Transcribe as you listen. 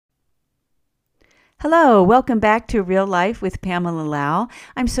Hello, welcome back to Real Life with Pamela Lau.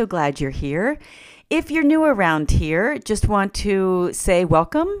 I'm so glad you're here. If you're new around here, just want to say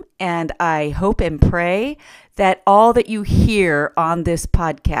welcome, and I hope and pray that all that you hear on this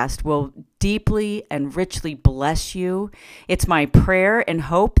podcast will deeply and richly bless you. It's my prayer and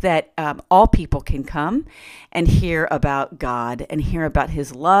hope that all people can come and hear about God and hear about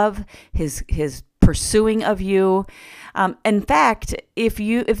His love, His pursuing of you. In fact, if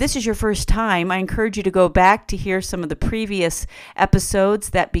this is your first time, I encourage you to go back to hear some of the previous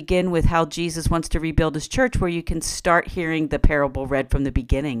episodes that begin with how Jesus wants to rebuild His church, where you can start hearing the parable read from the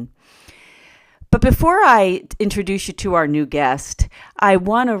beginning. But before I introduce you to our new guest, I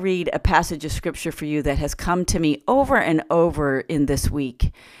want to read a passage of scripture for you that has come to me over and over in this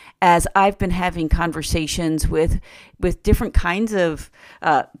week, as I've been having conversations with different kinds of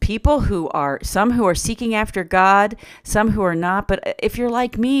people some who are seeking after God, some who are not. But if you're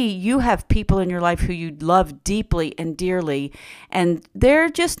like me, you have people in your life who you love deeply and dearly, and they're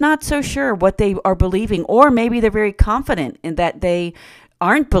just not so sure what they are believing, or maybe they're very confident in that they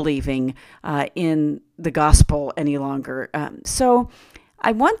aren't believing in the gospel any longer. So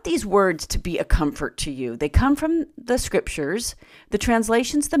I want these words to be a comfort to you. They come from the scriptures. The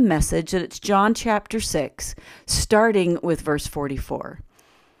translation's the Message, and it's John chapter 6, starting with verse 44.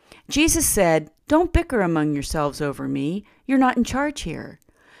 Jesus said, "Don't bicker among yourselves over me. You're not in charge here.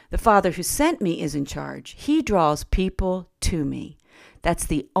 The Father who sent me is in charge. He draws people to me. That's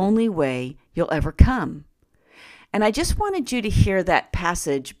the only way you'll ever come." And I just wanted you to hear that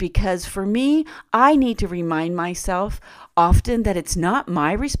passage because for me, I need to remind myself often that it's not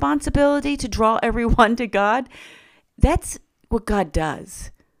my responsibility to draw everyone to God. That's what God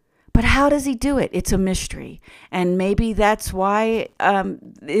does. But how does He do it? It's a mystery. And maybe that's why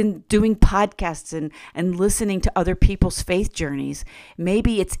in doing podcasts and listening to other people's faith journeys,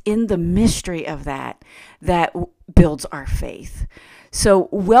 maybe it's in the mystery of that builds our faith. So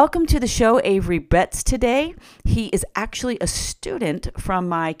welcome to the show, Avery Betts today. He is actually a student from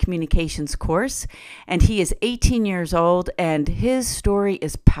my communications course, and he is 18 years old, and his story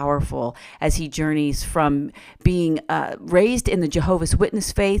is powerful as he journeys from being raised in the Jehovah's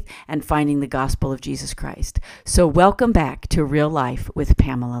Witness faith and finding the gospel of Jesus Christ. So welcome back to Real Life with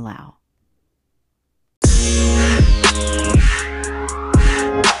Pamela Lau.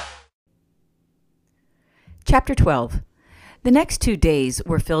 Chapter 12. The next 2 days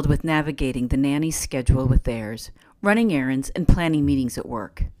were filled with navigating the nanny's schedule with theirs, running errands, and planning meetings at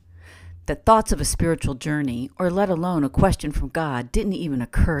work. The thoughts of a spiritual journey, or let alone a question from God, didn't even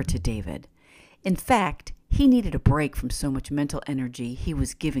occur to David. In fact, he needed a break from so much mental energy he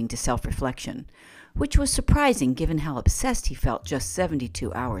was giving to self-reflection, which was surprising given how obsessed he felt just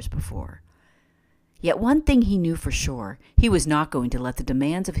 72 hours before. Yet one thing he knew for sure, he was not going to let the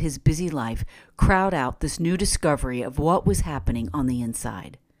demands of his busy life crowd out this new discovery of what was happening on the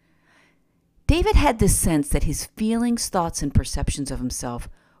inside. David had this sense that his feelings, thoughts, and perceptions of himself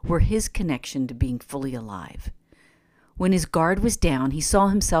were his connection to being fully alive. When his guard was down, he saw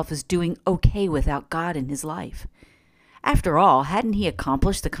himself as doing okay without God in his life. After all, hadn't he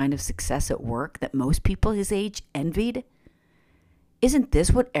accomplished the kind of success at work that most people his age envied? Isn't this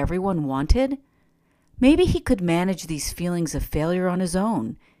what everyone wanted? Maybe he could manage these feelings of failure on his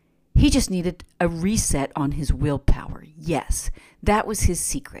own. He just needed a reset on his willpower. Yes, that was his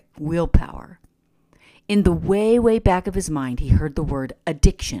secret, willpower. In the way, way back of his mind, he heard the word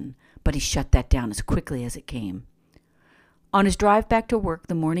addiction, but he shut that down as quickly as it came. On his drive back to work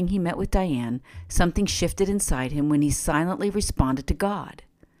the morning he met with Diane, something shifted inside him when he silently responded to God.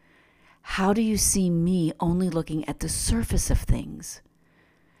 How do you see me only looking at the surface of things?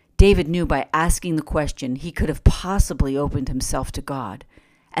 David knew by asking the question he could have possibly opened himself to God.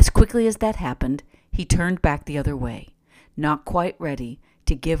 As quickly as that happened, he turned back the other way, not quite ready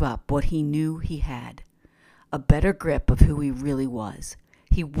to give up what he knew he had, a better grip of who he really was.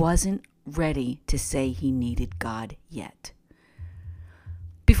 He wasn't ready to say he needed God yet.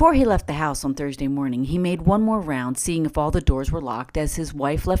 Before he left the house on Thursday morning, he made one more round, seeing if all the doors were locked, as his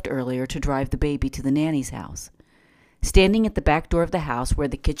wife left earlier to drive the baby to the nanny's house. Standing at the back door of the house where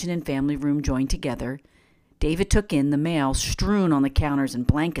the kitchen and family room joined together, David took in the mail strewn on the counters and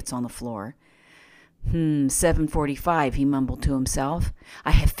blankets on the floor. 7:45, he mumbled to himself. I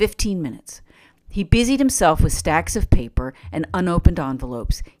have 15 minutes. He busied himself with stacks of paper and unopened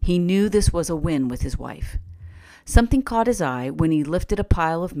envelopes. He knew this was a win with his wife. Something caught his eye when he lifted a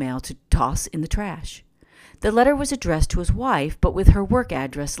pile of mail to toss in the trash. The letter was addressed to his wife, but with her work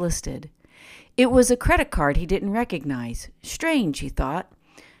address listed. It was a credit card he didn't recognize. Strange, he thought.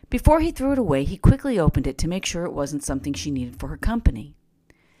 Before he threw it away, he quickly opened it to make sure it wasn't something she needed for her company.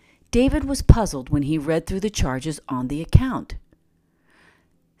 David was puzzled when he read through the charges on the account.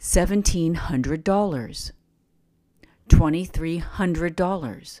 $1,700,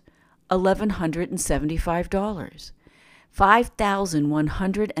 $2,300, $1,175,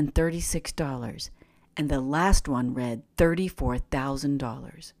 $5,136, and the last one read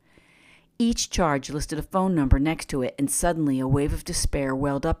 $34,000. Each charge listed a phone number next to it, and suddenly a wave of despair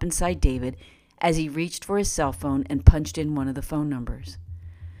welled up inside David as he reached for his cell phone and punched in one of the phone numbers.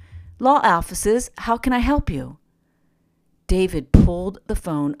 Law offices, how can I help you? David pulled the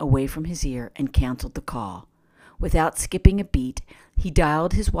phone away from his ear and canceled the call. Without skipping a beat, he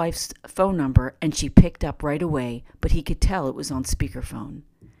dialed his wife's phone number and she picked up right away, but he could tell it was on speakerphone.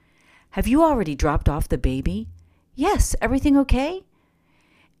 Have you already dropped off the baby? Yes, everything okay?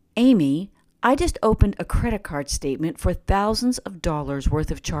 Amy, I just opened a credit card statement for thousands of dollars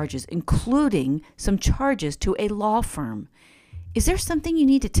worth of charges, including some charges to a law firm. Is there something you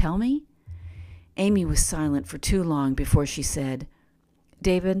need to tell me? Amy was silent for too long before she said,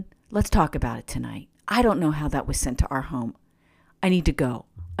 David, let's talk about it tonight. I don't know how that was sent to our home. I need to go.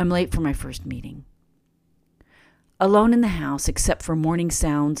 I'm late for my first meeting. Alone in the house, except for morning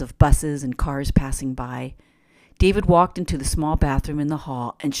sounds of buses and cars passing by, David walked into the small bathroom in the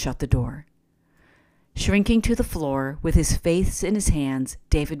hall and shut the door. Shrinking to the floor, with his face in his hands,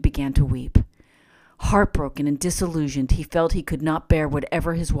 David began to weep. Heartbroken and disillusioned, he felt he could not bear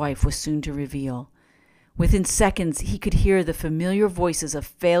whatever his wife was soon to reveal. Within seconds, he could hear the familiar voices of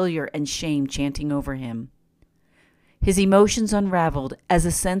failure and shame chanting over him. His emotions unraveled as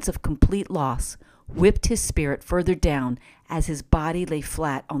a sense of complete loss whipped his spirit further down as his body lay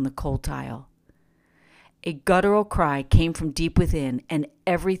flat on the cold tile. A guttural cry came from deep within, and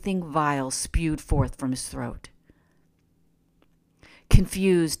everything vile spewed forth from his throat.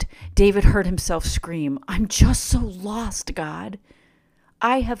 Confused, David heard himself scream, I'm just so lost, God.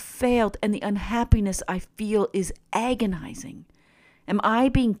 I have failed, and the unhappiness I feel is agonizing. Am I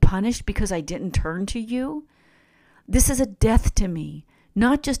being punished because I didn't turn to you? This is a death to me,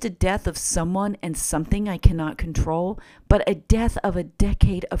 not just a death of someone and something I cannot control, but a death of a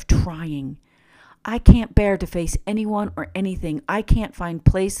decade of trying. I can't bear to face anyone or anything. I can't find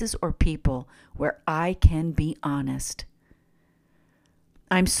places or people where I can be honest.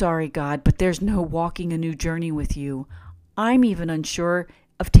 I'm sorry, God, but there's no walking a new journey with you. I'm even unsure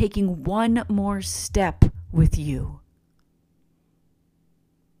of taking one more step with you.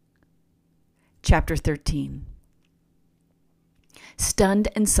 Chapter 13. Stunned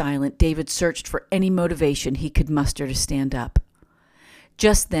and silent, David searched for any motivation he could muster to stand up.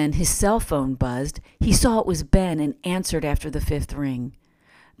 Just then, his cell phone buzzed. He saw it was Ben and answered after the fifth ring.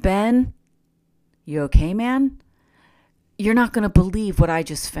 Ben? You okay, man? You're not going to believe what I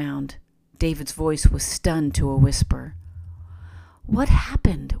just found. David's voice was stunned to a whisper. What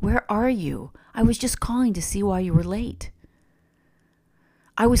happened? Where are you? I was just calling to see why you were late.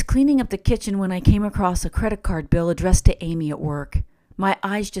 I was cleaning up the kitchen when I came across a credit card bill addressed to Amy at work. My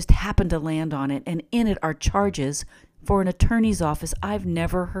eyes just happened to land on it, and in it are charges for an attorney's office I've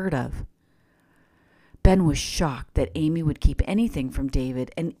never heard of. Ben was shocked that Amy would keep anything from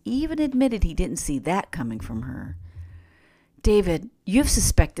David, and even admitted he didn't see that coming from her. David, you've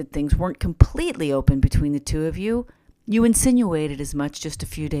suspected things weren't completely open between the two of you. You insinuated as much just a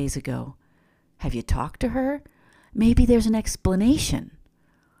few days ago. Have you talked to her? Maybe there's an explanation.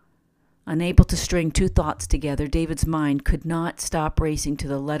 Unable to string two thoughts together, David's mind could not stop racing to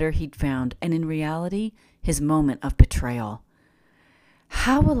the letter he'd found, and in reality, his moment of betrayal.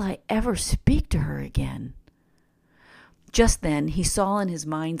 How will I ever speak to her again? Just then, he saw in his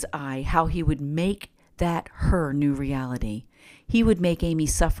mind's eye how he would make that her new reality. He would make Amy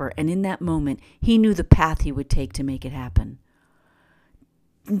suffer, and in that moment, he knew the path he would take to make it happen.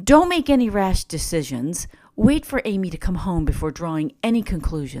 Don't make any rash decisions. Wait for Amy to come home before drawing any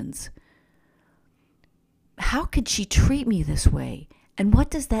conclusions. How could she treat me this way? And what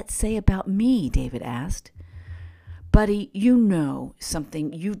does that say about me? David asked. Buddy, you know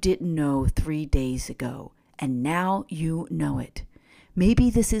something you didn't know 3 days ago, and now you know it. Maybe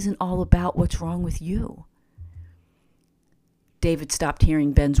this isn't all about what's wrong with you. David stopped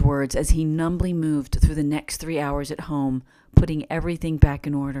hearing Ben's words as he numbly moved through the next 3 hours at home, putting everything back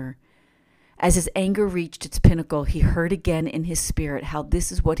in order. As his anger reached its pinnacle, he heard again in his spirit how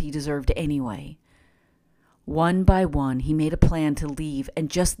this is what he deserved anyway. One by one, he made a plan to leave, and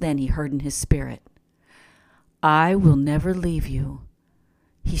just then he heard in his spirit, I will never leave you.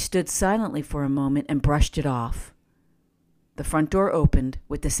 He stood silently for a moment and brushed it off. The front door opened,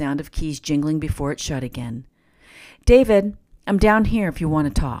 with the sound of keys jingling before it shut again. David, I'm down here if you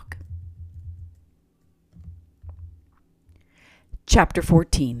want to talk. Chapter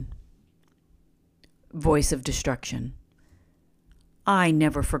 14. Voice of destruction. I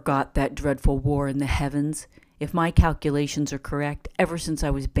never forgot that dreadful war in the heavens. If my calculations are correct, ever since I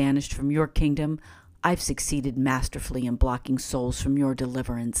was banished from your kingdom, I've succeeded masterfully in blocking souls from your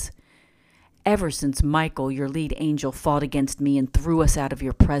deliverance. Ever since Michael, your lead angel, fought against me and threw us out of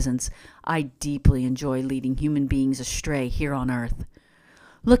your presence, I deeply enjoy leading human beings astray here on earth.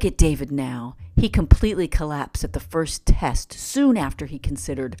 Look at David now. He completely collapsed at the first test soon after he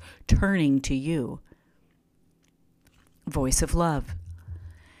considered turning to you. Voice of love.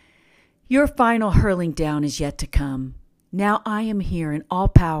 Your final hurling down is yet to come. Now I am here in all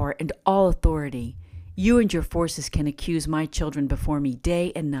power and all authority. You and your forces can accuse my children before me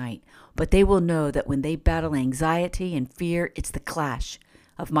day and night, but they will know that when they battle anxiety and fear, it's the clash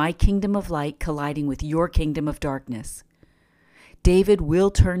of my kingdom of light colliding with your kingdom of darkness. David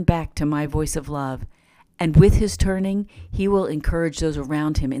will turn back to my voice of love, and with his turning, he will encourage those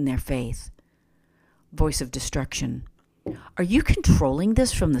around him in their faith. Voice of destruction. Are you controlling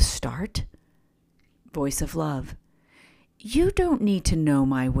this from the start? Voice of love. You don't need to know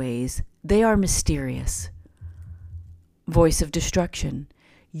my ways. They are mysterious. Voice of destruction.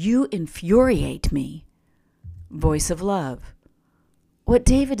 You infuriate me. Voice of love. What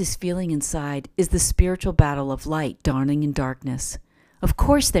David is feeling inside is the spiritual battle of light dawning in darkness. Of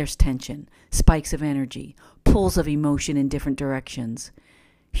course there's tension, spikes of energy, pulls of emotion in different directions.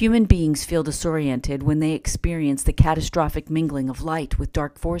 Human beings feel disoriented when they experience the catastrophic mingling of light with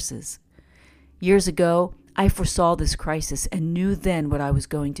dark forces. Years ago, I foresaw this crisis and knew then what I was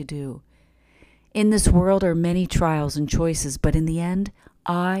going to do. In this world are many trials and choices, but in the end,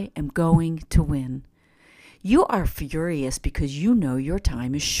 I am going to win. You are furious because you know your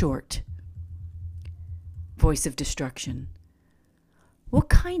time is short. Voice of destruction. What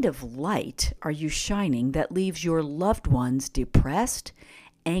kind of light are you shining that leaves your loved ones depressed,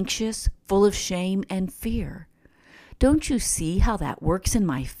 anxious, full of shame and fear? Don't you see how that works in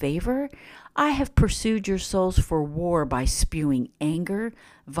my favor? I have pursued your souls for war by spewing anger,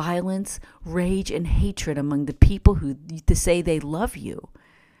 violence, rage, and hatred among the people who say they love you.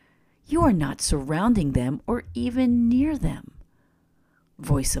 You are not surrounding them or even near them.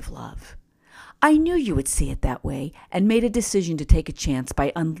 Voice of love. I knew you would see it that way and made a decision to take a chance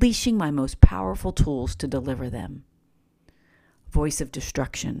by unleashing my most powerful tools to deliver them. Voice of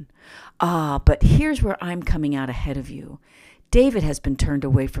destruction. But here's where I'm coming out ahead of you. David has been turned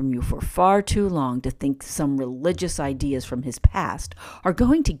away from you for far too long to think some religious ideas from his past are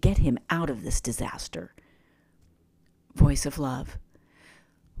going to get him out of this disaster. Voice of love.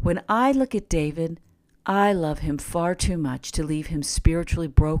 When I look at David, I love him far too much to leave him spiritually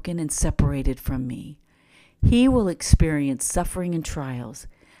broken and separated from me. He will experience suffering and trials.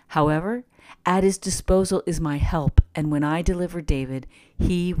 However, at his disposal is my help, and when I deliver David,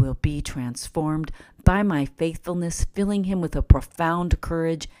 he will be transformed by my faithfulness, filling him with a profound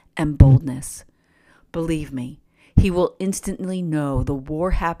courage and boldness. Believe me, he will instantly know the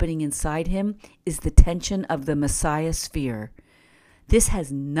war happening inside him is the tension of the Messiah sphere. This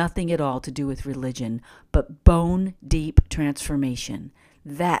has nothing at all to do with religion, but bone-deep transformation.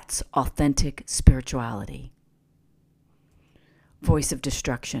 That's authentic spirituality. Voice of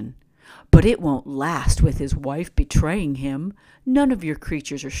destruction. But it won't last with his wife betraying him. None of your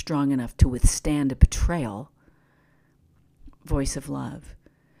creatures are strong enough to withstand a betrayal. Voice of love.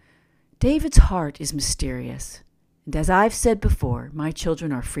 David's heart is mysterious, and as I've said before, my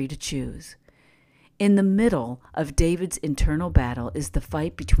children are free to choose. In the middle of David's internal battle is the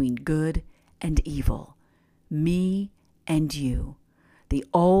fight between good and evil, me and you, the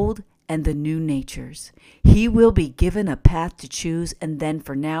old and the new natures. He will be given a path to choose, and then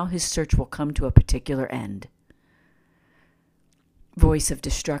for now his search will come to a particular end. Voice of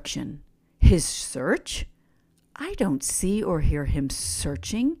destruction. His search? I don't see or hear him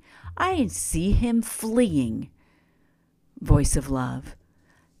searching. I see him fleeing. Voice of love.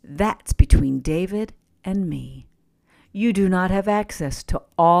 That's between David and me. You do not have access to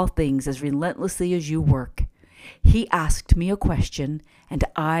all things as relentlessly as you work. He asked me a question, and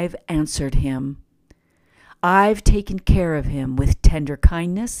I've answered him. I've taken care of him with tender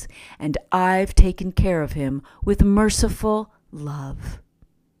kindness, and I've taken care of him with merciful love.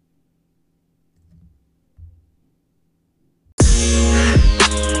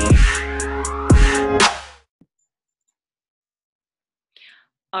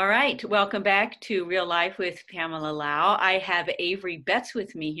 All right, welcome back to Real Life with Pamela Lau. I have Avery Betts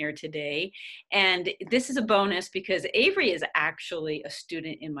with me here today, and this is a bonus because Avery is actually a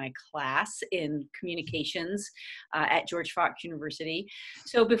student in my class in communications at George Fox University.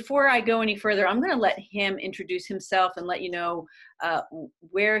 So before I go any further, I'm going to let him introduce himself and let you know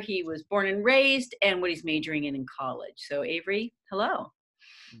where he was born and raised and what he's majoring in college. So Avery, hello.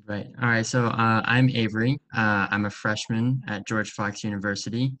 Right. All right. So I'm Avery. I'm a freshman at George Fox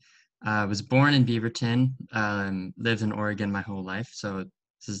University. I was born in Beaverton, lived in Oregon my whole life. So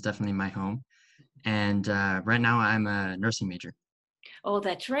this is definitely my home. And right now I'm a nursing major. Oh,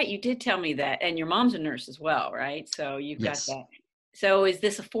 that's right. You did tell me that. And your mom's a nurse as well, right? So you've got Yes. that. So is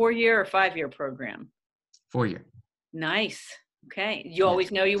this a 4 year or 5 year program? 4 year. Nice. Okay. You Yeah.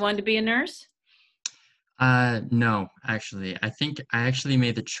 always know you wanted to be a nurse? No, actually. I think I actually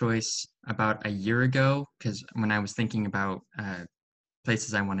made the choice about a year ago because when I was thinking about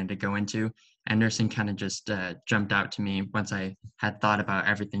places I wanted to go into, and nursing kind of just jumped out to me once I had thought about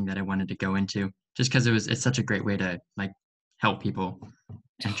everything that I wanted to go into. Just because it's such a great way to like help people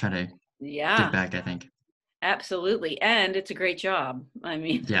and try to give Yeah, back, I think. absolutely. And it's a great job. I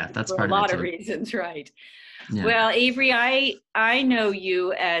mean, Yeah, that's for a part of it lot of too. reasons, right? Yeah. Well, Avery, I know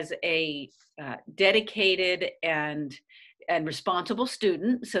you as a dedicated and responsible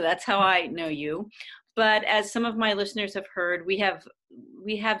student, so that's how I know you. But as some of my listeners have heard, we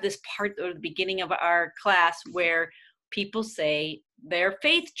have this part or the beginning of our class where people say their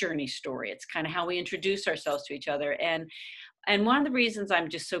faith journey story. It's kind of how we introduce ourselves to each other, and one of the reasons I'm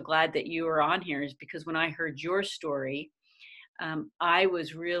just so glad that you are on here is because when I heard your story, I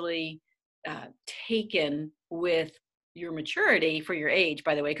was really taken with your maturity for your age,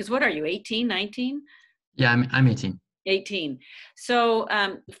 by the way, because what are you, 18, 19? Yeah, I'm 18. 18. So,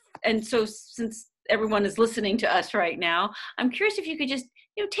 and so since everyone is listening to us right now, I'm curious if you could just,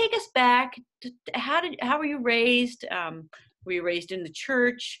 take us back. How were you raised? Were you raised in the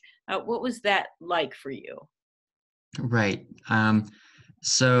church? What was that like for you? Right.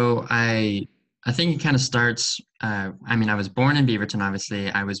 So I think it kind of starts. I mean, I was born in Beaverton. Obviously,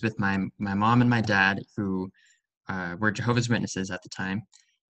 I was with my mom and my dad, who were Jehovah's Witnesses at the time.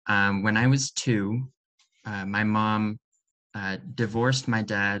 When I was two, my mom divorced my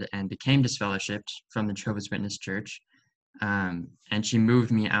dad and became disfellowshipped from the Jehovah's Witness Church, and she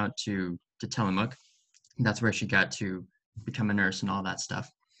moved me out to Tillamook. That's where she got to become a nurse and all that stuff.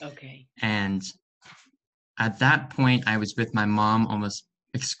 Okay. And at that point, I was with my mom almost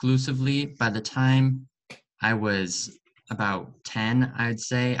exclusively. By the time I was about 10, I'd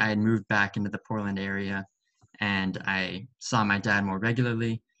say, I had moved back into the Portland area and I saw my dad more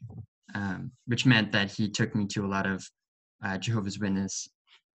regularly, which meant that he took me to a lot of Jehovah's Witness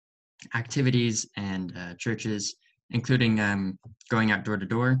activities and churches, including going out door to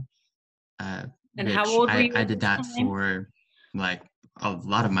door, And how which old were I, you I at did this that time? for like a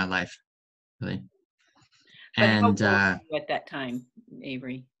lot of my life, really. But how And old were you at that time,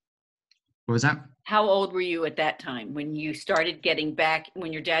 Avery? what was that? How old were you at that time when you started getting back,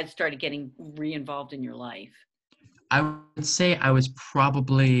 when your dad started getting re-involved in your life? I would say I was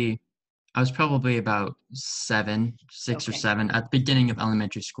probably about seven, six or Okay. seven at the beginning of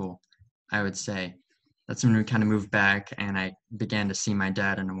elementary school. I would say that's when we kind of moved back, and I began to see my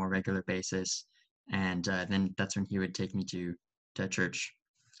dad on a more regular basis, and then that's when he would take me to church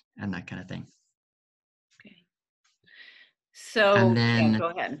and that kind of thing. Okay. And So, yeah, then go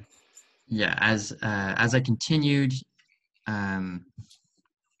ahead. yeah, as I continued, um,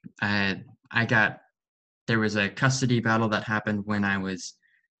 I I got there was a custody battle that happened when I was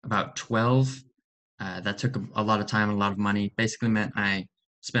about 12. That took a lot of time and a lot of money. Basically meant I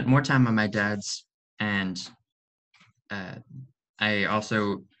spent more time on my dad's, and uh, I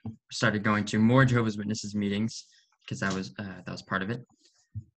also started going to more Jehovah's Witnesses meetings because that was part of it.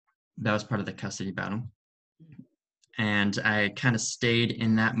 That was part of the custody battle, and I kind of stayed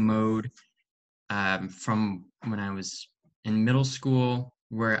in that mode from when I was in middle school,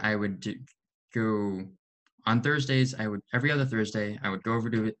 where I would go on Thursdays. I would every other Thursday I would go over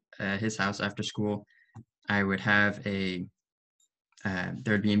to his house after school. I would have there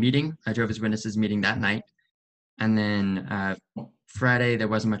would be a meeting, a Jehovah's Witnesses meeting that night, and then Friday there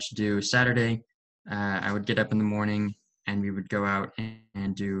wasn't much to do. Saturday, I would get up in the morning and we would go out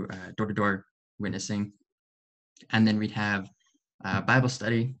and do door to door witnessing, and then we'd have Bible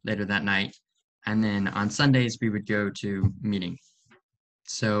study later that night, and then on Sundays we would go to meeting.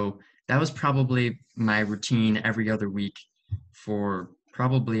 So that was probably my routine every other week for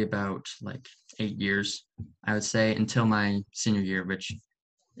probably about like 8 years, I would say, until my senior year, which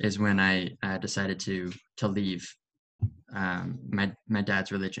is when I decided to leave. my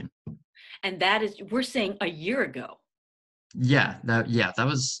dad's religion. And that is, we're saying a year ago. It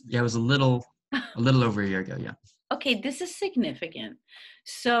was a little over a year ago. Yeah. Okay, this is significant.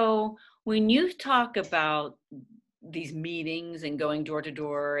 So when you talk about these meetings and going door to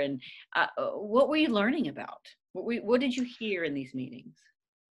door, and what were you learning about? What did you hear in these meetings?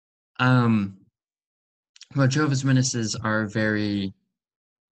 Um, well, Jehovah's Witnesses are very,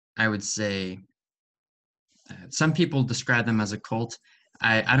 I would say, some people describe them as a cult.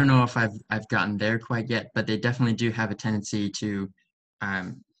 I don't know if I've gotten there quite yet, but they definitely do have a tendency to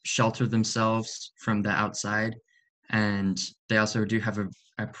shelter themselves from the outside, and they also do have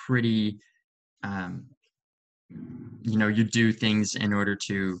a pretty um, you do things uh, in order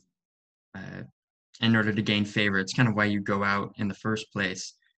to gain favor. It's kind of why you go out in the first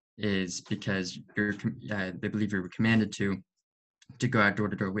place, is because they believe you're commanded to go out door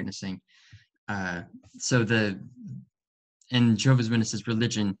to door witnessing. Uh, so in Jehovah's Witnesses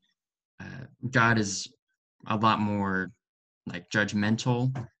religion, God is a lot more like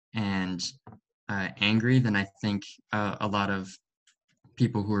judgmental and angry than I think a lot of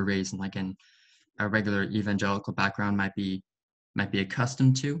people who are raised in like a regular evangelical background might be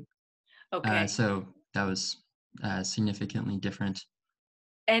accustomed to. Okay. So that was significantly different,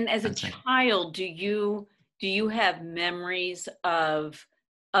 And as I a would say. child, do you have memories of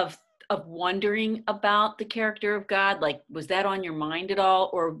of wondering about the character of God? Like, was that on your mind at all,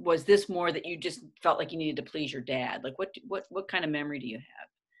 or was this more that you just felt like you needed to please your dad? Like, what kind of memory do you have?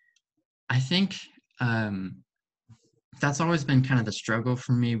 I think um, that's always been kind of the struggle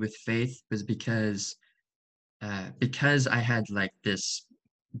for me with faith, was because I had like this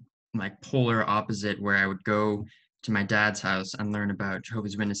like polar opposite, where I would go to my dad's house and learn about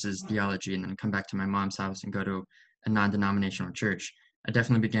Jehovah's Witnesses theology, and then come back to my mom's house and go to a non-denominational church. I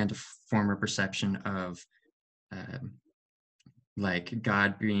definitely began to form a perception of um, like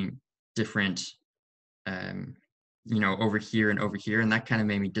God being different, um, over here and over here, and that kind of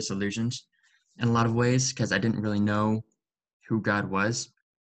made me disillusioned in a lot of ways, because I didn't really know who God was,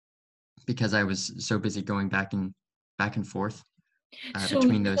 because I was so busy going back and forth So,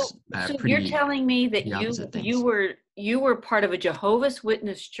 between so, those so you're telling me that pretty you opposite you things. were you were part of a Jehovah's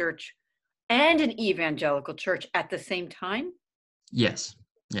Witness church and an evangelical church at the same time? Yes.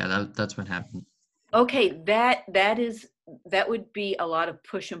 Yeah, that's what happened. Okay, that would be a lot of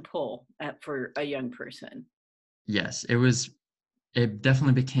push and pull for a young person. Yes, it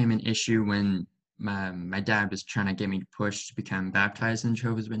definitely became an issue when my dad was trying to get me to push to become baptized in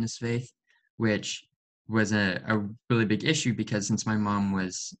Jehovah's Witness faith, which was a really big issue, because since my mom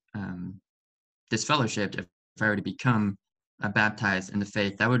was disfellowshipped, if I were to become baptized in the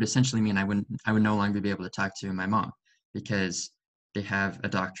faith, that would essentially mean I would no longer be able to talk to my mom, because they have a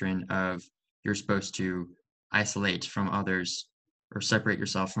doctrine of you're supposed to isolate from others or separate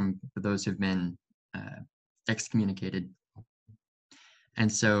yourself from those who've been uh, excommunicated. And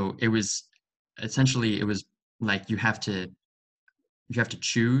so it was like you have to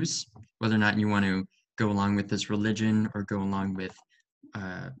choose whether or not you want to go along with this religion or go along with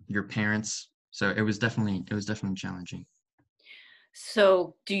your parents. So it was definitely challenging.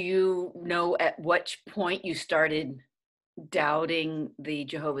 So, do you know at which point you started doubting the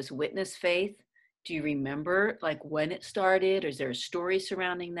Jehovah's Witness faith? Do you remember like when it started? Or is there a story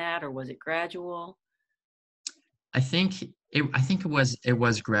surrounding that, or was it gradual? I think it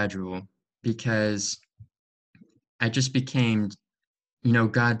was gradual, because I just became,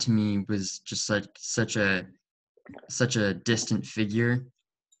 God to me was just like such a distant figure,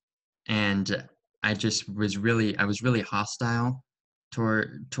 and I was really hostile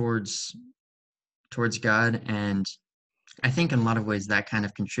towards God, and I think in a lot of ways that kind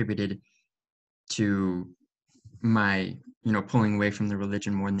of contributed to my, pulling away from the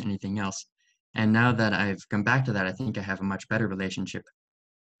religion more than anything else. And now that I've come back to that, I think I have a much better relationship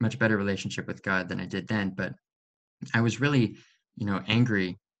with God than I did then. But I was really,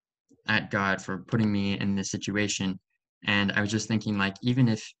 angry at God for putting me in this situation. And I was just thinking, like, even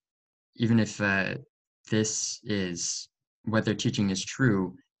if this is what they're teaching is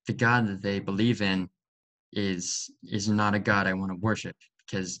true, the God that they believe in is not a God I want to worship,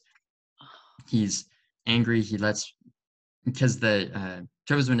 because he's angry. He lets because the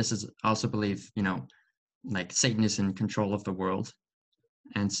Jehovah's Witnesses also believe, like Satan is in control of the world,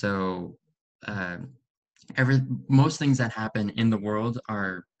 and so uh, every most things that happen in the world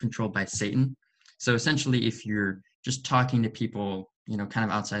are controlled by Satan. So essentially, if you're just talking to people, kind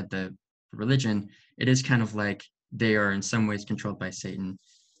of outside the religion, it is kind of like they are in some ways controlled by Satan,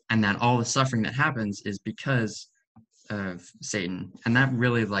 and that all the suffering that happens is because of Satan. And that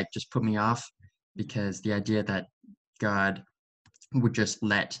really like just put me off, because the idea that God would just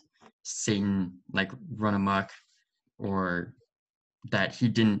let Satan like run amok, or that he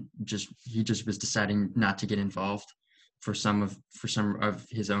just was deciding not to get involved for some of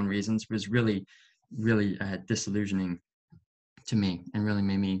his own reasons, was really disillusioning to me, and really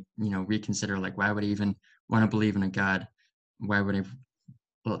made me, reconsider, like, why would I even want to believe in a God? Why would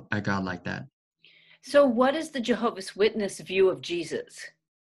a God like that? So, what is the Jehovah's Witness view of Jesus?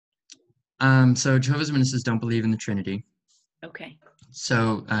 So Jehovah's Witnesses don't believe in the Trinity. Okay.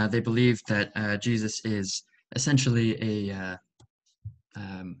 So they believe that Jesus is essentially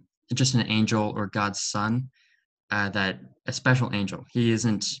um, just an angel, or God's son, that a special angel. He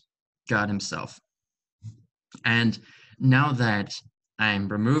isn't God himself. And now that I'm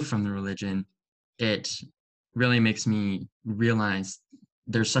removed from the religion, it really makes me realize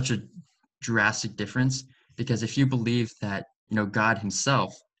there's such a drastic difference. Because if you believe that, God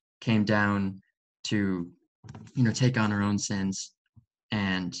himself came down to, take on our own sins,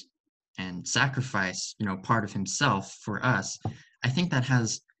 and sacrifice, part of himself for us, I think that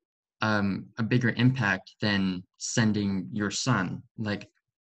has a bigger impact than sending your son. Like,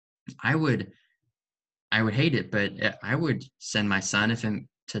 I would I would hate it, but I would send my son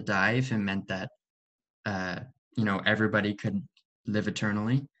to die if it meant that uh, everybody could live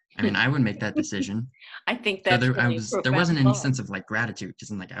eternally. I mean, I would make that decision. I think So that's really a there wasn't profound any thought. sense of like gratitude, because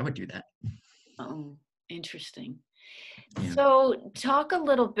I'm like, I would do that. Oh, interesting. Yeah. So, talk a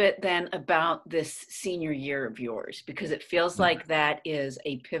little bit then about this senior year of yours, because it feels Yeah, like that is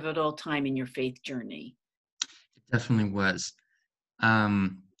a pivotal time in your faith journey. it definitely was.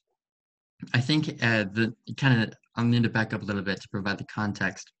 Um, I think the kind of I'll need to back up a little bit to provide the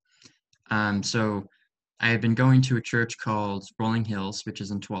context. So I had been going to a church called Rolling Hills, which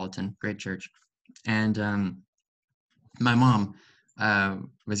is in Tualatin, great church, and my mom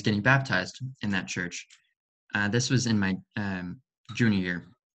was getting baptized in that church. This was in my junior year.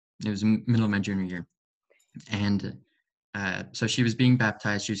 It was middle of my junior year, and so she was being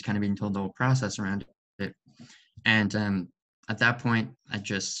baptized. She was kind of being told the whole process around it, and at that point,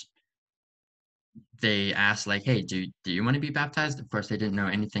 they asked, like, "Hey, do you want to be baptized?" Of course, they didn't know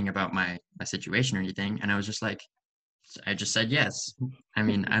anything about my situation or anything, and I was just like, I just said yes. I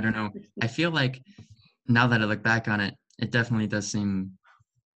mean, I don't know. I feel like now that I look back on it, it definitely does seem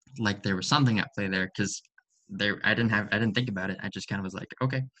like there was something at play there, because I didn't think about it. I just kind of was like,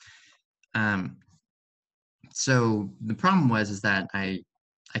 okay. Um, so the problem was is that I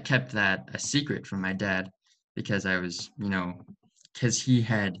kept that a secret from my dad, because I was, because he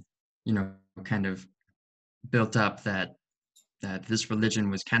had, kind of built up that this religion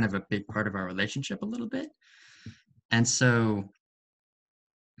was kind of a big part of our relationship a little bit. And so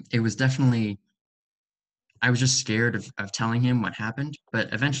it was definitely, I was just scared of telling him what happened.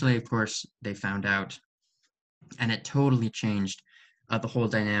 But eventually, of course, they found out, and it totally changed the whole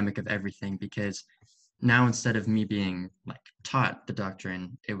dynamic of everything, because now, instead of me being like taught the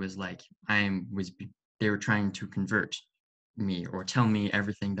doctrine, it was like they were trying to convert me, or tell me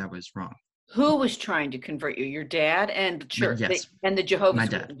everything that was wrong. Who was trying to convert you? Your dad and the But church, yes, and the my Jehovah's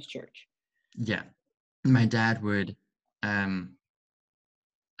dad. Witness church. Yeah, my dad would.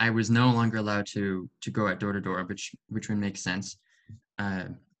 I was no longer allowed to go at door to door, which would make sense. Uh,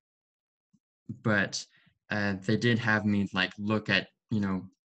 but they did have me like look at,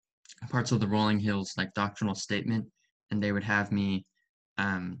 parts of the Rolling Hills like doctrinal statement, and they would have me,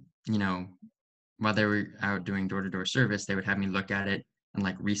 um, you know, while they were out doing door to door service, they would have me look at it and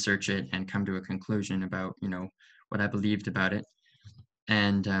like research it and come to a conclusion about, what I believed about it.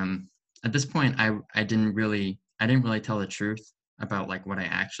 And at this point, I didn't really tell the truth about like what I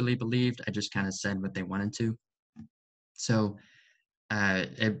actually believed. I just kind of said what they wanted to. So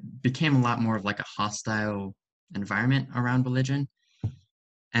it became a lot more of like a hostile environment around religion.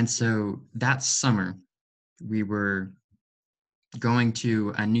 And so that summer, we were going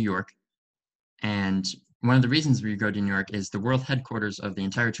to New York. And one of the reasons we go to New York is the world headquarters of the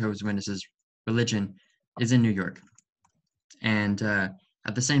entire Jehovah's Witnesses religion is in New York. And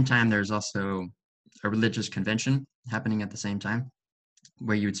at the same time, there's also a religious convention happening at the same time,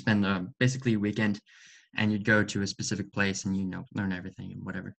 where you would spend basically a weekend, and you'd go to a specific place and, learn everything and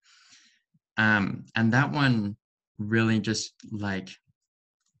whatever. And that one really just like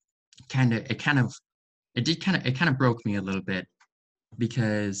it kind of broke me a little bit,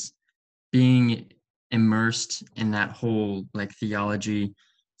 because being immersed in that whole like theology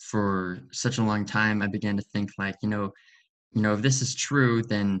for such a long time, I began to think like, if this is true,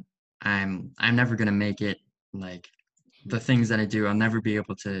 then I'm never gonna make it. Like, the things that I do, I'll never be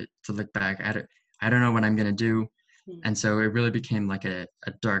able to look back. I don't know what I'm gonna do. And so it really became like a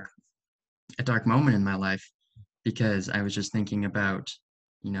dark moment in my life. because I was just thinking about,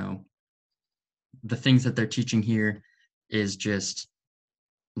 you know, the things that they're teaching here is just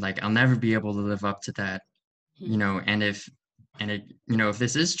like I'll never be able to live up to that, you Mhm. know, and it, you know, if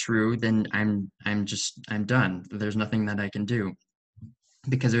this is true, then I'm done. There's nothing that I can do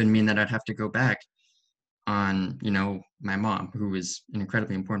because it would mean that I'd have to go back on, you know, my mom, who is an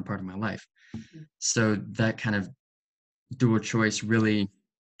incredibly important part of my life. So that kind of dual choice really,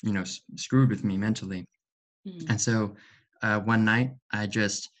 you know, screwed with me mentally. Mhm. And so one night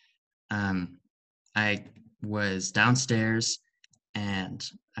um, I was downstairs and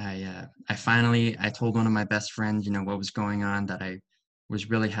I finally I told one of my best friends, you know, what was going on, that I was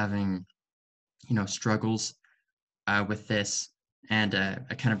really having, you know, struggles with this, and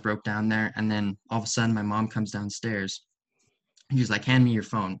I kind of broke down there. And then all of a sudden, my mom comes downstairs. And she's like, "Hand me your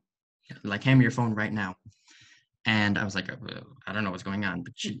phone, like hand me your phone right now." And I was like, I don't know what's going on,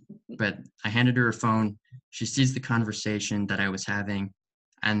 but I handed her phone. She sees the conversation that I was having,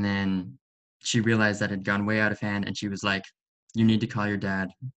 and then she realized that it had gone way out of hand, and she was like, "You need to call your dad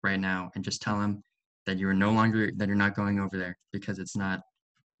right now and just tell him that you're not going over there because it's not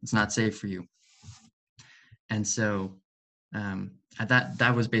safe for you." And so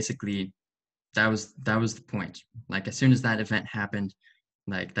that was basically that was the point. Like as soon as that event happened,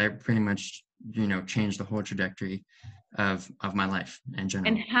 like that pretty much, you know, changed the whole trajectory of my life in And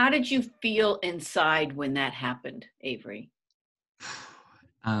general. how did you feel inside when that happened, Avery?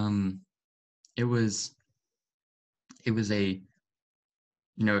 um it was it was a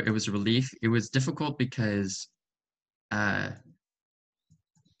you know, it was a relief. It was difficult because uh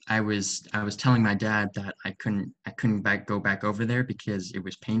I was telling my dad that I couldn't go back over there because it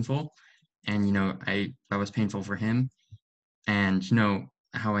was painful, and you know, I was painful for him. And you know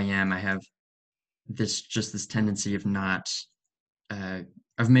how I am, I have this tendency of not uh,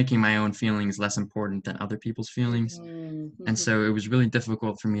 of making my own feelings less important than other people's feelings. And Mhm. so it was really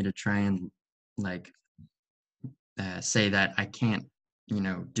difficult for me to try and like say that I can't, you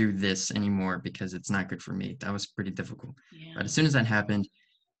know, do this anymore because it's not good for me. That was pretty difficult. But Yeah. as soon as that happened,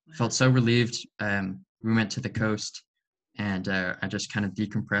 I Wow. felt so relieved. We went to the coast, and I just kind of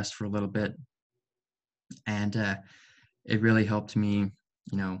decompressed for a little bit, and it really helped me,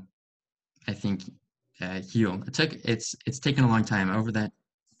 you know, I think heal. It's taken a long time over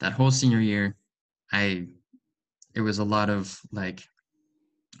that whole senior year. I It was a lot of like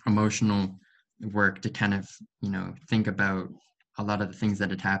emotional work to kind of, you know, think about a lot of the things that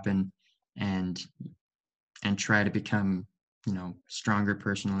had happened, and try to become, you know, stronger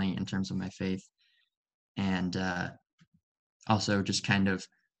personally in terms of my faith, and also just kind of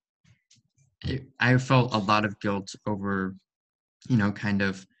I felt a lot of guilt over, you know, kind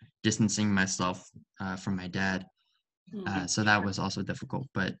of distancing myself from my dad. Mhm. So that was also difficult,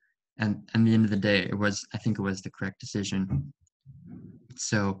 but and the end of the day, I think it was the correct decision.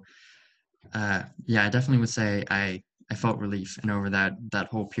 So yeah, I definitely would say I felt relief, and over that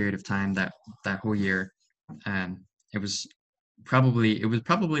whole period of time, that whole year, um, it was it was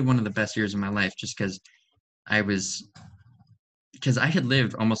probably one of the best years of my life, just I was because I had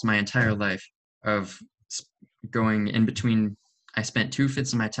lived almost my entire life of going in between. I spent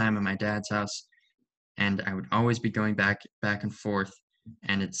 2/5 of my time at my dad's house, and I would always be going back and forth,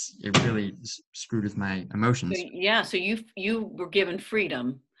 and it really screwed with my So emotions. yeah, so you were given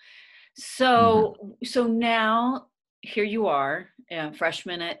freedom. Hmm. So now here you are, a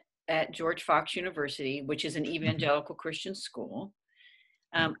freshman at George Fox University, which is an Hmm. evangelical Christian school.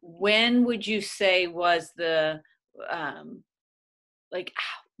 When would you say was the um, like?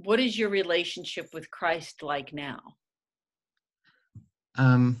 What is your relationship with Christ like now?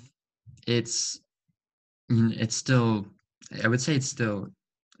 Um, it's it's still, I would say it's still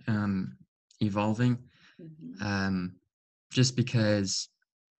um, evolving, Mhm. um, just because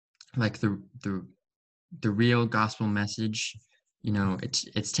like the real gospel message, you know,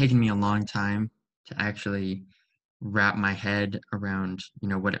 it's taken me a long time to actually wrap my head around, you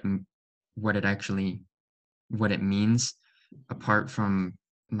know, what it actually what it means, apart from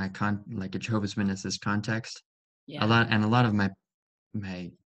like a Jehovah's Witnesses context. Yeah. A lot of my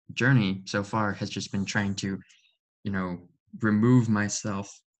journey so far has just been trying to, you know, remove myself,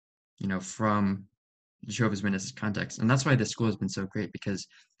 you know, from Jehovah's Witnesses context. And that's why this school has been so great, because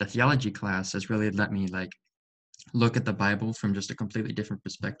the theology class has really let me like look at the Bible from just a completely different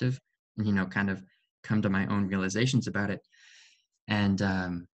perspective, and, you know, kind of come to my own realizations about it. And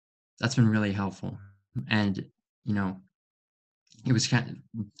that's been really helpful. And, you know, it was kind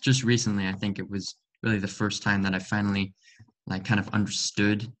of just recently, I think it was really the first time that I finally like kind of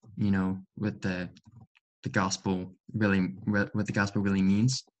understood, you know, the gospel really what the gospel really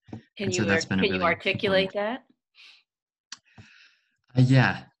means. And so that's been a Can you really important. articulate that?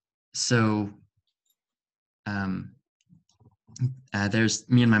 Yeah. So um, there's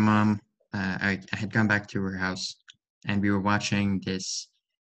me and my mom. I had gone back to her house, and we were watching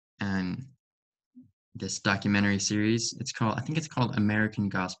um, this documentary series. I think it's called American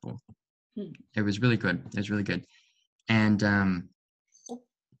Gospel. Hmm. It was really good. It was really good. And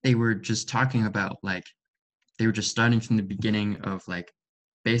they were just talking about like they were just starting from the beginning of like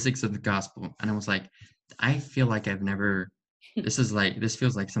basics of the gospel, and I was like, I feel like I've never. This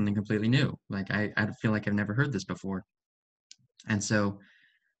feels like something completely new. Like I feel like I've never heard this before. And so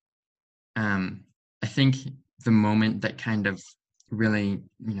um, I think the moment that kind of really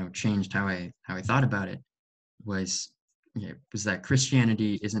changed how I thought about it was was that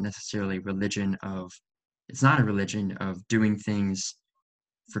Christianity isn't necessarily religion of it's not a religion of doing things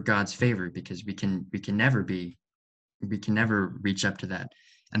for God's favor, because we can never reach up to that.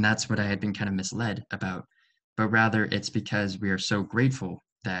 And that's what I had been kind of misled about. But rather it's because we are so grateful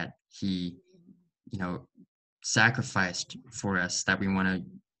that he, you know, sacrificed for us, that we want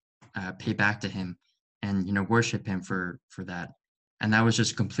to pay back to him and worship him for that. And that was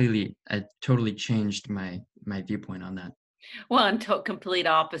just totally changed my viewpoint on that. Well, and complete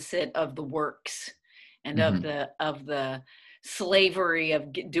opposite of the works and of Hmm. the slavery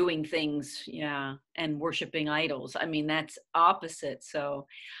of doing things, yeah, and worshiping idols. I mean, that's opposite. So,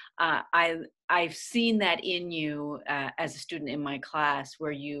 I've seen that in you as a student in my class,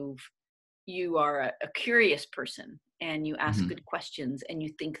 where you are a curious person and you ask Hmm. good questions and you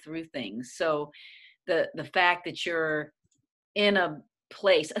think through things. So the fact that you're in a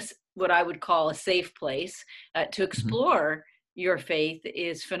place, what I would call a safe place, to Hmm. explore your faith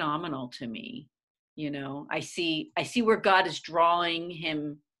is phenomenal to me. I see where God is drawing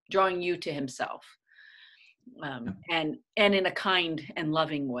you to Himself, Yeah, and in a kind and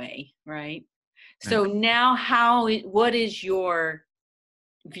loving way, right? right. So now, what is your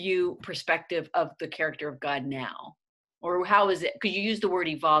perspective of the character of God now, or how is it? Because you use the word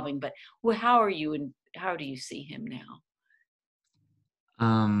evolving, but how are you and how do you see Him now?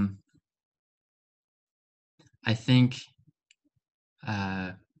 um I think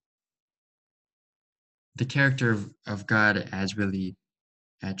uh the character of God has really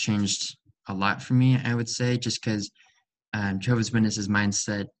changed a lot for me, I would say, just because Jehovah's Witnesses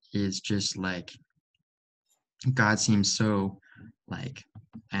mindset is just like God seems so like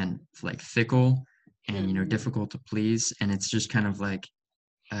like fickle and Mhm. difficult to please, and it's just kind of like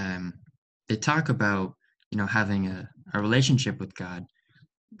um, they talk about having a relationship with God,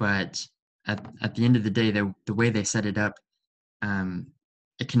 but at the end of the day, the way they set it up, um,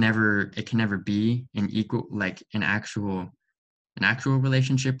 it can never be an equal like an actual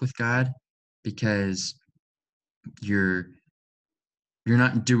relationship with God, because you're you're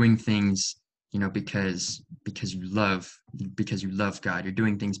not doing things because you love God. You're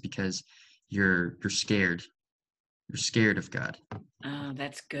doing things because you're scared. You're scared of God. Oh,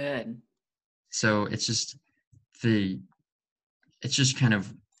 that's good. So the it's just kind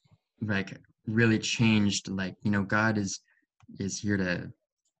of like really changed. Like God is here to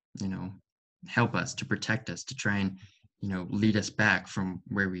you know help us, to protect us, to try and lead us back from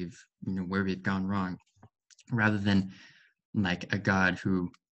where we've gone wrong, rather than like a God who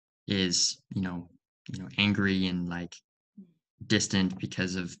is angry and like distant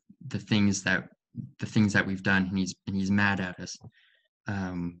because of the things that the things that we've done, and he's mad at us.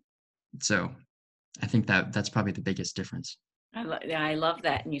 um so I think that's probably the biggest difference. Yeah, I love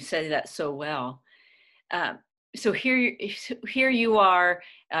that, and you said that so well. Um, so here you are,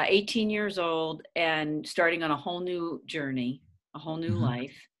 18 years old, and starting on a whole new journey, a whole new Hmm.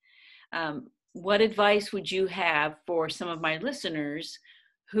 life. What advice would you have for some of my listeners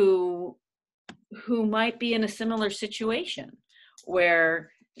who who might be in a similar situation,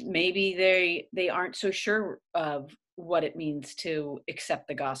 where maybe they aren't so sure of what it means to accept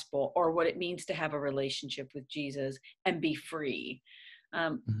the gospel, or what it means to have a relationship with Jesus and be free?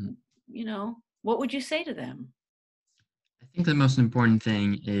 um, Hmm. what would you say to them? I think the most important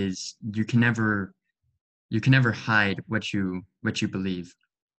thing is you can never hide what you believe.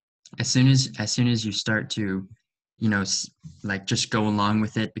 As soon as you start to like just go along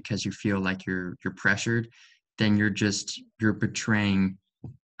with it because you feel like you're pressured, then you're betraying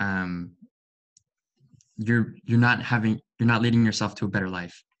um you're not leading yourself to a better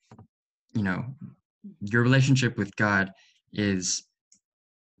life. you know your relationship with God is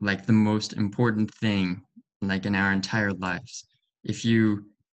like the most important thing like in our entire lives. If you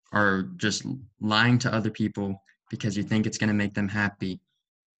are just lying to other people because you think it's going to make them happy,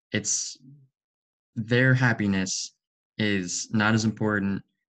 it's their happiness is not as important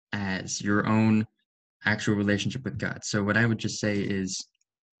as your own actual relationship with God. So what I would just say is,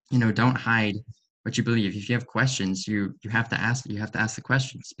 you know, don't hide what you believe. If you have questions, you have to ask. You have to ask the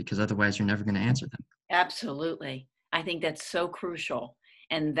questions, because otherwise you're never going to answer them. Absolutely. I think that's so crucial.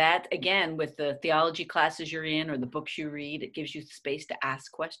 And that, again, with the theology classes you're in or the books you read, it gives you space to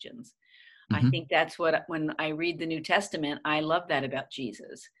ask questions. I Hmm. think that's what, when I read the New Testament, I love that about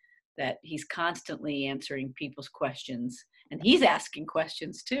Jesus, that he's constantly answering people's questions and he's asking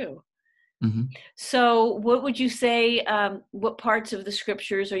questions too. Hmm. So, what would you say? What parts of the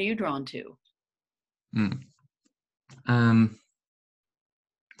scriptures are you drawn to? Mm. Um,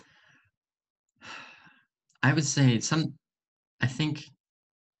 I would say I think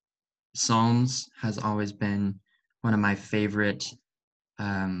Psalms has always been one of my favorite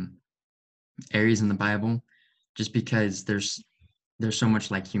um, areas in the Bible, just because there's so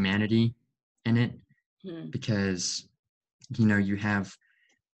much like humanity in it. Hmm. Because you know you have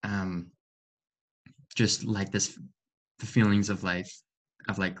um, just like the feelings of life,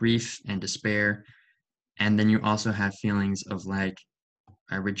 of like grief and despair, and then you also have feelings of like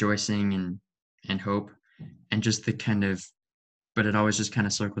rejoicing and hope, and just the kind of, but it always just kind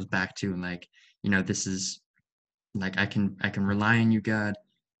of circles back to like, you know, this is like I can rely on you, God,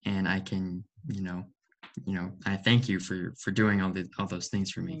 and I can, I thank you for doing all those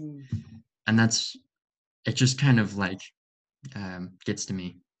things for me. Hmm. And that's, it just kind of like gets to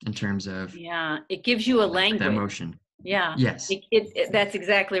me in terms of Yeah, it gives you a like the language. emotion. Yeah, Yes. that's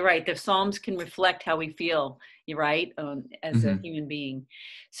exactly right. The Psalms can reflect how we feel, you're right, as a Hmm. human being.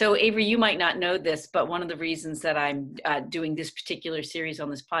 So, Avery, you might not know this, but one of the reasons that I'm doing this particular series on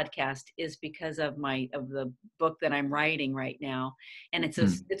this podcast is because of the book that I'm writing right now, and it's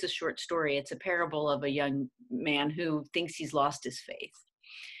a short story. It's a parable of a young man who thinks he's lost his faith,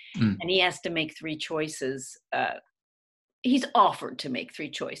 Mm. and he has to make three choices. He's offered to make three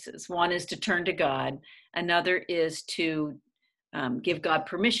choices. One is to turn to God. Another is to give God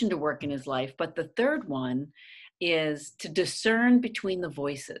permission to work in his life. But the third one is to discern between the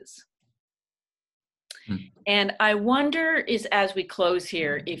voices. Mm. And I wonder, is as we close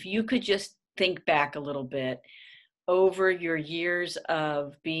here, if you could just think back a little bit over your years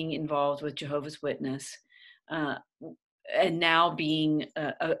of being involved with Jehovah's Witness, uh, and now being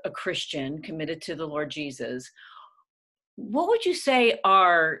a Christian committed to the Lord Jesus. What would you say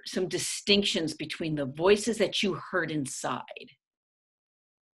are some distinctions between the voices that you heard inside?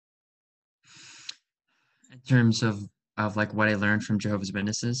 In terms of like what I learned from Jehovah's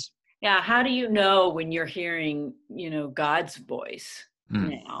Witnesses. Yeah, how do you know when you're hearing, God's voice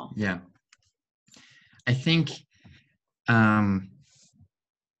Mm. now? Yeah. I think um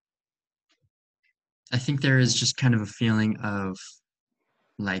I think there is just kind of a feeling of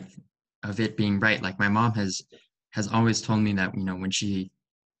like of it being right. Like my mom has always told me that, you know, when she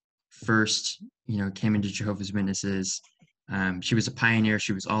first, you know, came into Jehovah's Witnesses, she was a pioneer,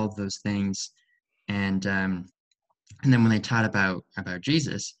 she was all of those things. And and then when they taught about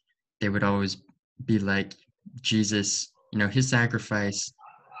Jesus, they would always be like, Jesus, you know, his sacrifice,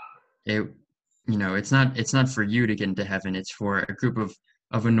 it, you know, it's not for you to get into heaven, it's for a group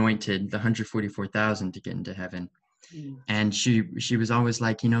of anointed, the 144,000, to get into heaven. Mm. And she was always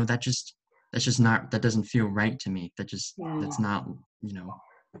like, you know, that's just not, that doesn't feel right to me, that's Mm. not, you know,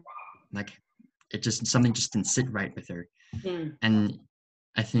 like, it just, something just didn't sit right with her. Mm. And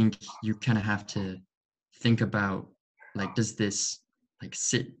I think you kind of have to think about, like, does this like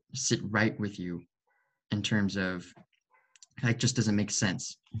sit right with you, in terms of like, just doesn't make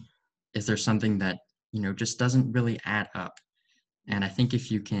sense? Is there something that, you know, just doesn't really add up? And I think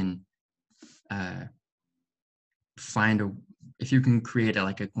if you can uh, find a, if you can create a,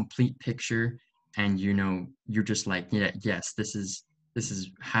 like a complete picture, and you know, you're just like, yeah, yes, this is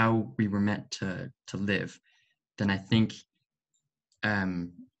how we were meant to live, then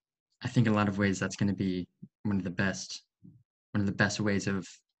um I think in a lot of ways that's going to be one of the best one of the best ways of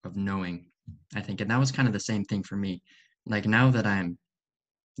knowing, I think. And that was kind of the same thing for me. Like now that I'm,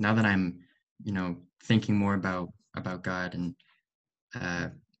 you know, thinking more about God, and uh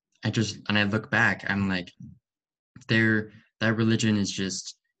I look back, I'm like, their that religion is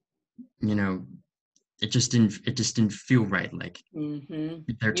just, you know, it just didn't feel right. Like,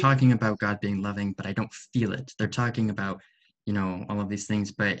 Mm-hmm. they're You, talking about God being loving, but I don't feel it. They're talking about, you know, all of these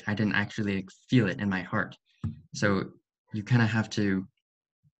things, but I didn't actually like, feel it in my heart. So you kind of have to,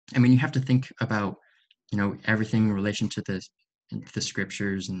 I mean, you have to think about, you know, everything in relation to the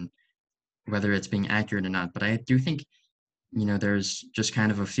scriptures, and whether it's being accurate or not. But I do think, you know, there's just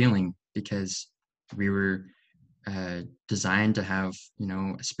kind of a feeling, because we were designed to have, you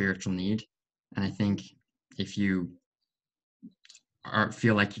know, a spiritual need. And I think if you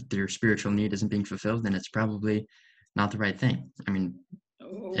feel like their spiritual need isn't being fulfilled, then it's probably not the right thing. I mean,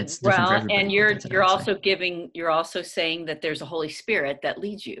 it's different for Well, everybody, and but that's what I you're would say. you're also saying that there's a Holy Spirit that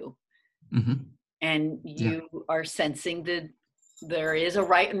leads you, Hmm. and Yeah. you are sensing that there is a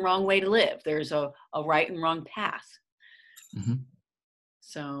right and wrong way to live. There's a right and wrong path. Hmm.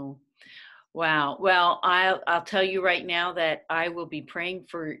 So, wow. Well, I'll tell you right now that I will be praying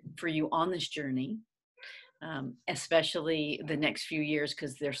for you on this journey, especially the next few years,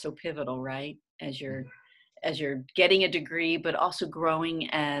 because they're so pivotal, right? As you're getting a degree, but also growing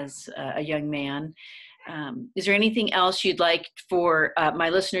as a young man. Is there anything else you'd like for my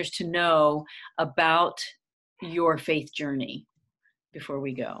listeners to know about your faith journey before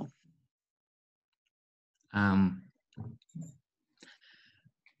we go? Um,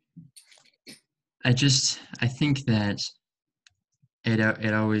 I think that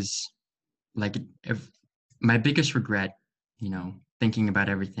it always, like, if my biggest regret, thinking about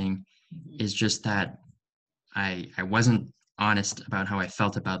everything, is just that I wasn't honest about how I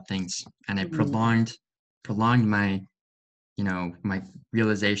felt about things, and I Mhm. prolonged my, my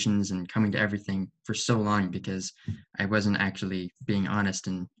realizations and coming to everything for so long because I wasn't actually being honest,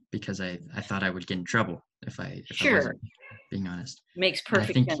 and because I thought I would get in trouble if I Sure, wasn't being honest. makes And I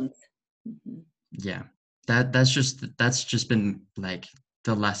perfect think, sense. Mhm. yeah, that's just been like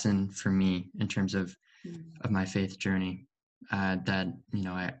the lesson for me in terms Mhm. of my faith journey, that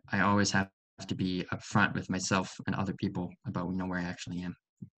I always have to be upfront with myself and other people about where I actually am.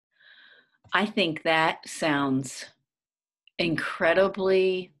 I think that sounds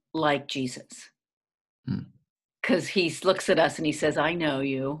incredibly like Jesus. Mm. Because he looks at us and he says, I know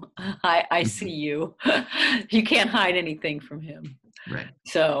you. I see Mhm. you. You can't hide anything from him. Right.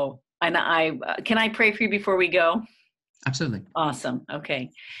 So, and can I pray for you before we go? Absolutely. Awesome. Okay.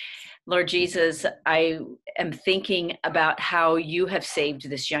 Lord Jesus, I am thinking about how you have saved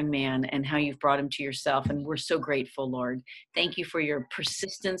this young man and how you've brought him to yourself. And we're so grateful, Lord. Thank you for your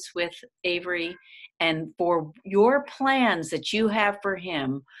persistence with Avery and for your plans that you have for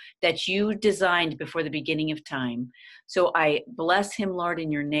him that you designed before the beginning of time. So I bless him, Lord,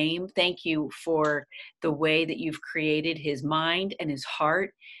 in your name. Thank you for the way that you've created his mind and his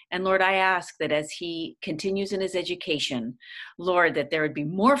heart. And Lord, I ask that as he continues in his education, Lord, that there would be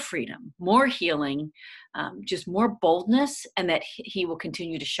more freedom, more healing, just more boldness, and that he will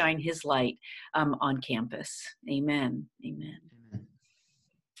continue to shine his light on campus. Amen. Amen. Amen.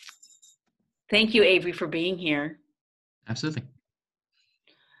 Thank you, Avery, for being here. Absolutely.